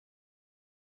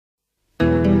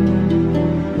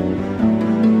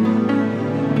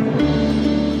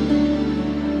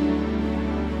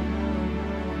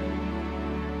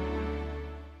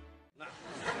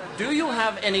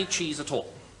any cheese at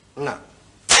all? No.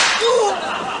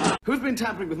 Who's been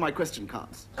tampering with my question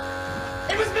cards?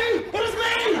 It was me! It was me!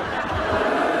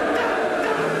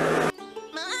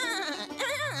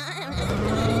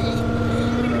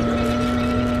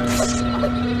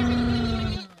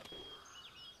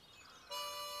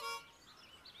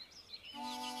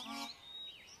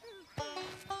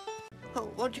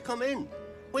 Oh, why'd you come in?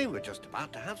 We were just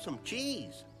about to have some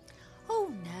cheese.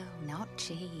 Oh, no, not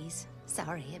cheese.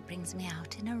 Sorry, it brings me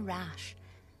out in a rash.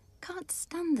 Can't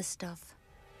stand the stuff.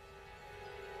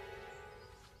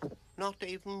 Not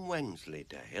even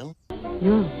Wensleydale?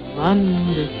 You're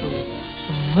wonderful,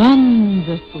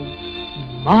 wonderful,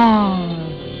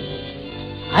 marvelous.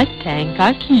 I think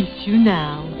I'll kiss you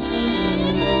now.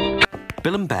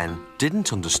 Bill and Ben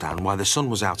didn't understand why the sun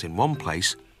was out in one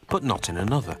place, but not in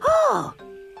another. Oh,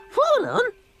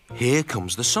 fallen? Here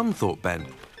comes the sun, thought Ben.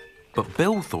 But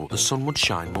Bill thought the sun would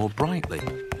shine more brightly.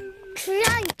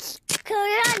 Crunch!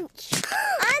 Crunch!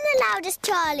 I'm the loudest,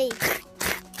 Charlie.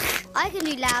 I can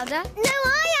do louder. No,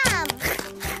 I am.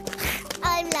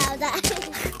 I'm louder.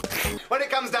 When it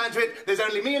comes down to it, there's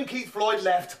only me and Keith Floyd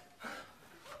left.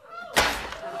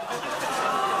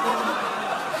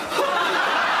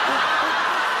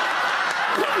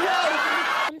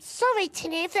 I'm sorry,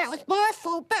 Tinny, if that was my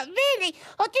fault, but really,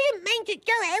 I didn't mean to do it.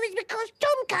 It was because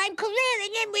Tom came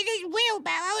careering in with his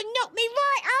wheelbarrow and knocked me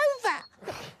right over.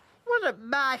 Wasn't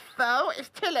my fault. It's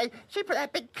Tilly. She put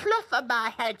that big cloth on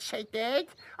my head, she did.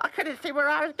 I couldn't see where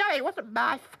I was going. It wasn't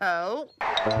my fault.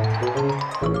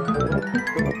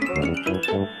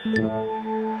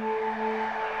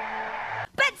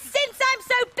 But since I'm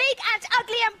so big and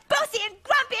ugly and bossy and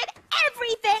grumpy and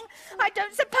everything, I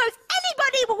don't suppose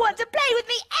anybody will want to play with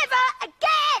me ever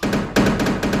again!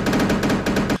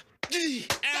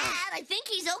 Dad, I think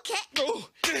he's okay.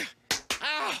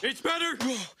 It's better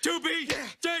to be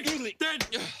dead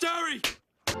than sorry.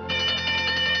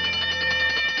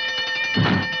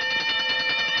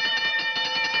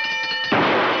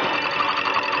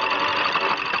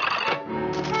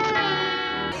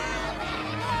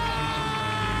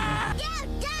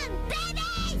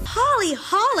 Holly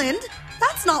Holland?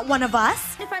 That's not one of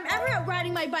us. If I'm ever out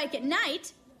riding my bike at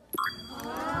night...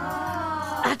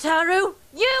 Ataru,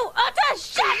 you utter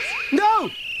shit! No!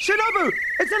 Shinobu!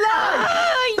 It's a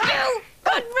lie! You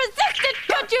couldn't resist it,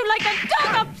 could you, like a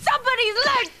dog up somebody's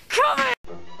leg? Come here!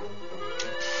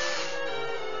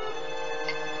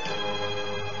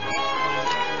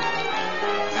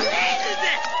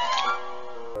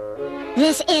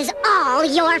 This is all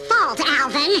your fault,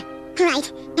 Alvin.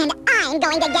 Right, and I'm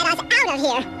going to get us out of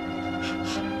here.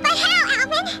 But how,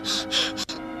 Alvin?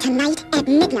 Tonight at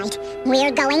midnight,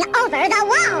 we're going over the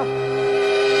wall.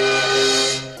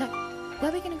 So, where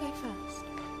are we going to go first?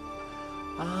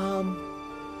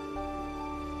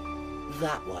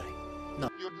 That way. No.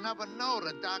 You'd never know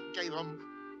the doc gave him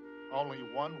only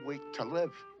 1 week to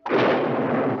live. So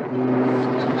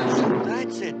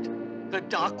that's it. The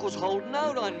doc was holding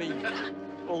out on me.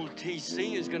 Old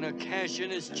TC is gonna cash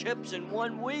in his chips in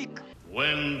 1 week.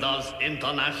 When does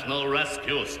international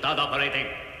rescue start operating?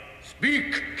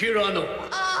 Speak, Kirano.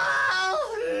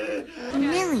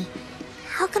 Millie,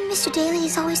 how come Mr. Daly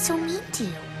is always so mean to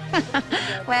you?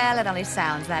 Well, it only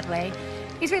sounds that way.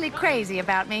 He's really crazy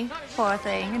about me, poor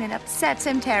thing, and it upsets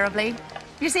him terribly.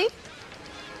 You see?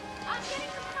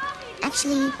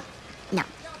 Actually, no.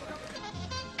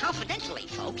 Confidentially,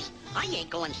 folks, I ain't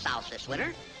going south this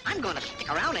winter. I'm going to stick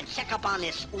around and check up on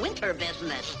this winter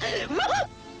business.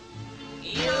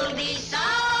 You'll be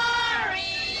sorry!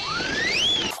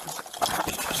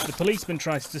 The policeman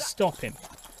tries to stop him.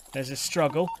 There's a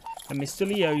struggle, and Mr.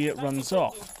 Leolia runs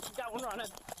off.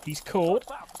 He's caught,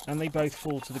 and they both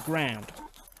fall to the ground.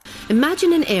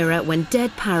 Imagine an era when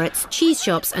dead parrots, cheese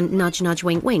shops and nudge nudge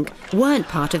wink wink weren't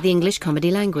part of the English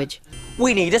comedy language.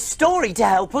 We need a story to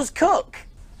help us cook.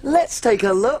 Let's take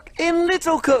a look in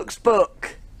Little Cook's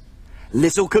book.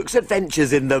 Little Cook's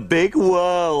Adventures in the Big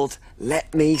World.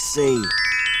 Let me see.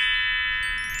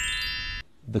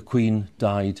 The Queen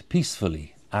died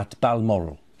peacefully at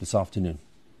Balmoral this afternoon.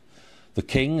 The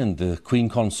King and the Queen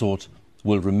Consort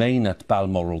will remain at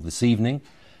Balmoral this evening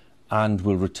and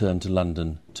will return to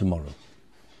London tomorrow.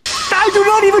 I do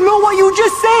not even know what you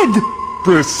just said!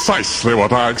 Precisely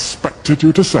what I expected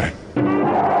you to say. They're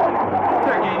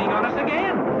gaining on us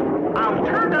again. I'll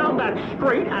turn down that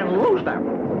street and lose them.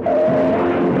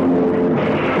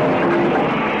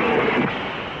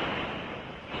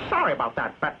 Sorry about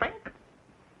that, Fat Pink.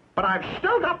 But I've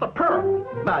still got the pearl,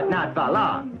 but not for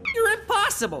long. You're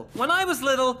impossible. When I was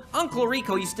little, Uncle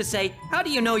Rico used to say, how do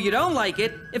you know you don't like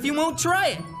it if you won't try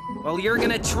it? Well, you're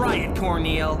gonna try it,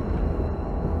 Cornel.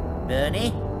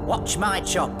 Bernie. Watch my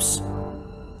chops.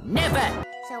 Never!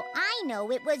 So I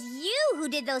know it was you who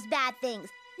did those bad things,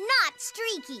 not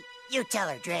Streaky. You tell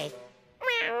her, Dre.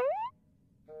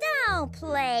 Don't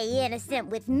play innocent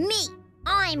with me.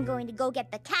 I'm going to go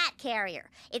get the cat carrier.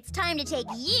 It's time to take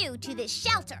you to this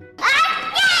shelter.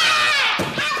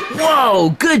 Whoa,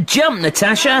 good jump,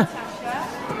 Natasha.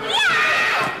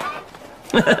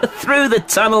 Through the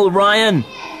tunnel, Ryan.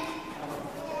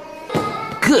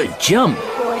 Good jump.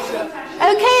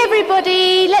 Okay,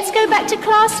 everybody, let's go back to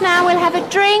class now. We'll have a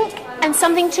drink and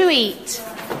something to eat.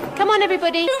 Come on,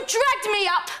 everybody. You dragged me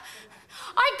up.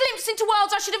 I glimpsed into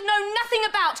worlds I should have known nothing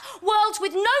about. Worlds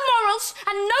with no morals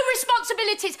and no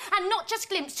responsibilities. And not just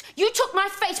glimpsed. You took my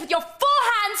face with your 4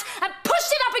 hands and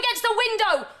pushed it up against the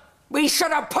window. We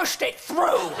should have pushed it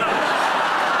through.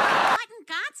 What in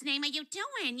God's name are you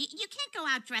doing? You can't go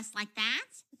out dressed like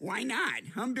that. Why not?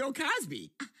 I'm Bill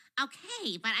Cosby.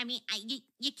 Okay, but I mean,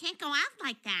 you can't go out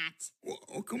like that.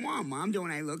 Oh, come on, Mom. Don't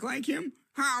I look like him?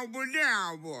 How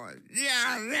yeah.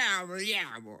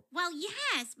 Well,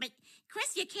 yes, but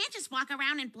Chris, you can't just walk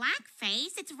around in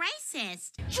blackface. It's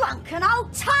racist. Drunken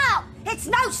old tart! It's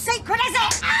no secret, is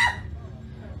it?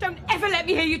 Don't ever let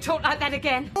me hear you talk like that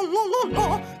again.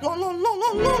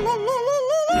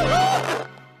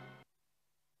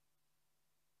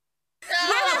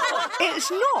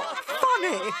 It's not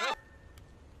funny.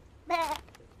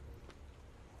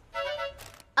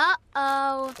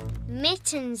 Uh-oh.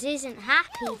 Mittens isn't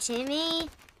happy, Timmy.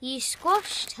 You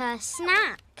squashed her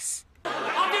snacks.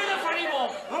 I'll do that for anyone.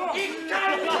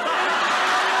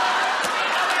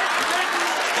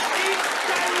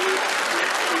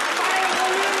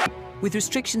 With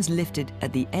restrictions lifted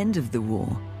at the end of the war,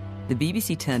 the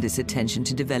BBC turned its attention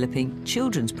to developing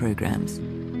children's programmes.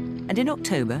 And in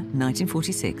October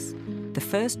 1946, the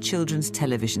first children's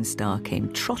television star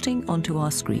came trotting onto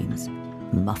our screens,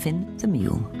 Muffin the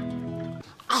Mule.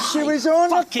 She was on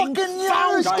the fucking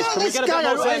Guys, can we get a bit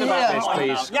more zen about this,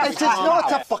 please? It is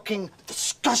not a fucking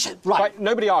discussion. Right,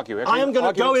 nobody argue. I am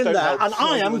going to go in there and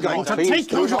I am going to take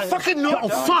you to fucking not. Oh,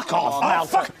 fuck off now.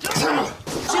 Fuck.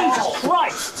 Jesus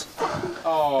Christ!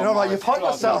 Oh, you know what? You've hurt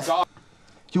yourself.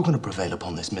 You're going to prevail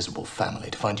upon this miserable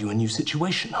family to find you a new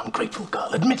situation, ungrateful girl.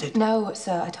 Admit it. No,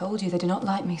 sir, I told you they do not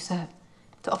like me, sir.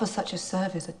 To offer such a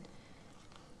service,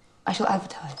 I shall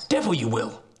advertise. Devil you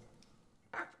will.